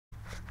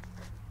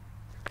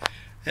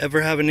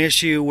Ever have an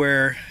issue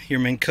where your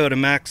Minn Kota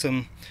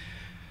Maxxum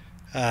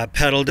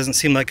pedal doesn't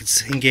seem like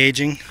it's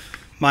engaging?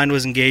 Mine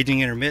was engaging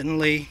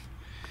intermittently,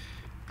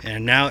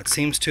 and now it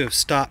seems to have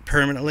stopped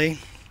permanently.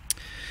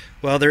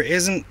 Well, there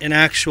isn't an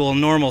actual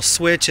normal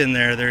switch in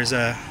there. There's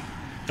an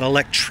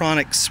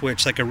electronic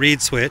switch, like a reed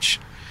switch.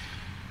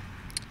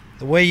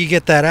 The way you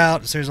get that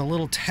out is there's a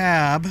little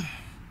tab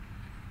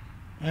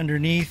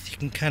underneath. You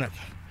can kind of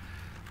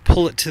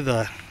pull it to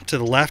the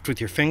left with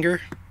your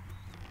finger,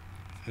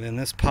 and then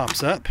this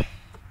pops up.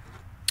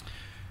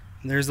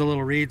 And there's the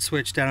little reed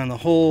switch down in the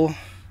hole.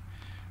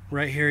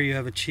 Right here you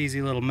have a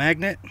cheesy little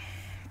magnet.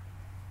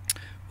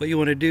 What you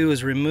want to do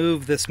is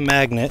remove this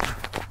magnet.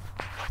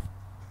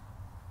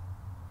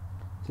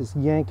 Just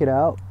yank it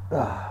out.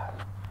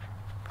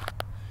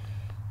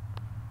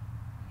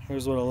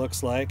 Here's what it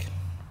looks like.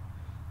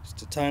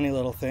 Just a tiny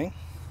little thing.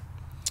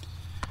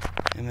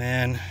 And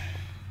then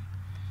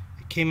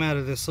it came out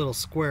of this little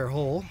square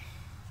hole.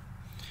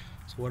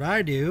 So what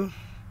I do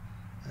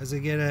is I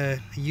get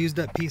a used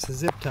up piece of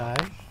zip tie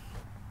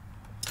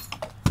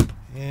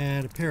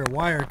and a pair of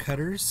wire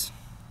cutters,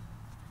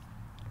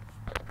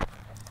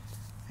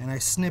 and I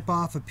snip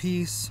off a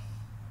piece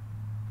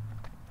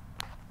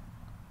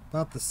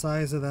about the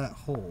size of that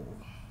hole,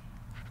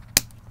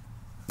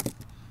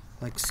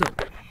 like so.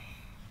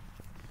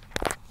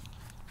 Let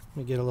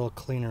me get a little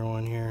cleaner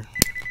one here.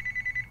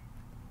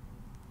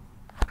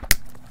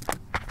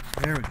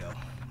 There we go.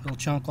 A little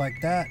chunk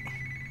like that.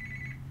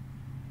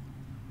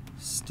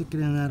 Stick it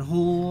in that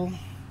hole.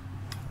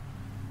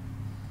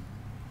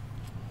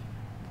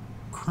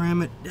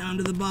 Cram it down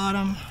to the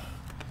bottom.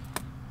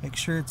 Make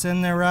sure it's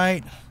in there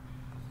right.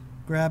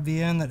 Grab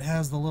the end that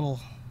has the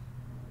little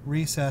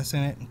recess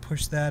in it and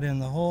push that in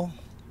the hole.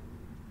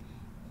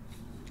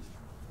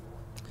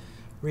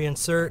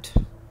 Reinsert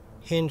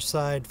hinge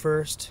side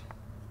first,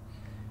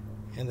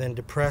 and then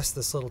depress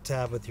this little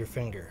tab with your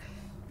finger.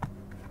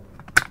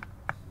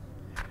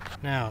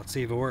 Now let's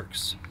see if it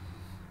works.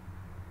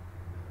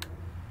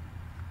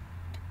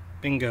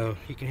 Bingo.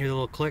 You can hear the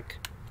little click,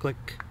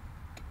 click,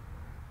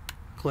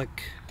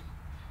 click.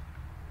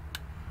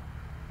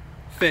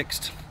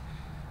 Fixed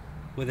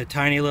with a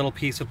tiny little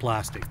piece of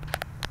plastic.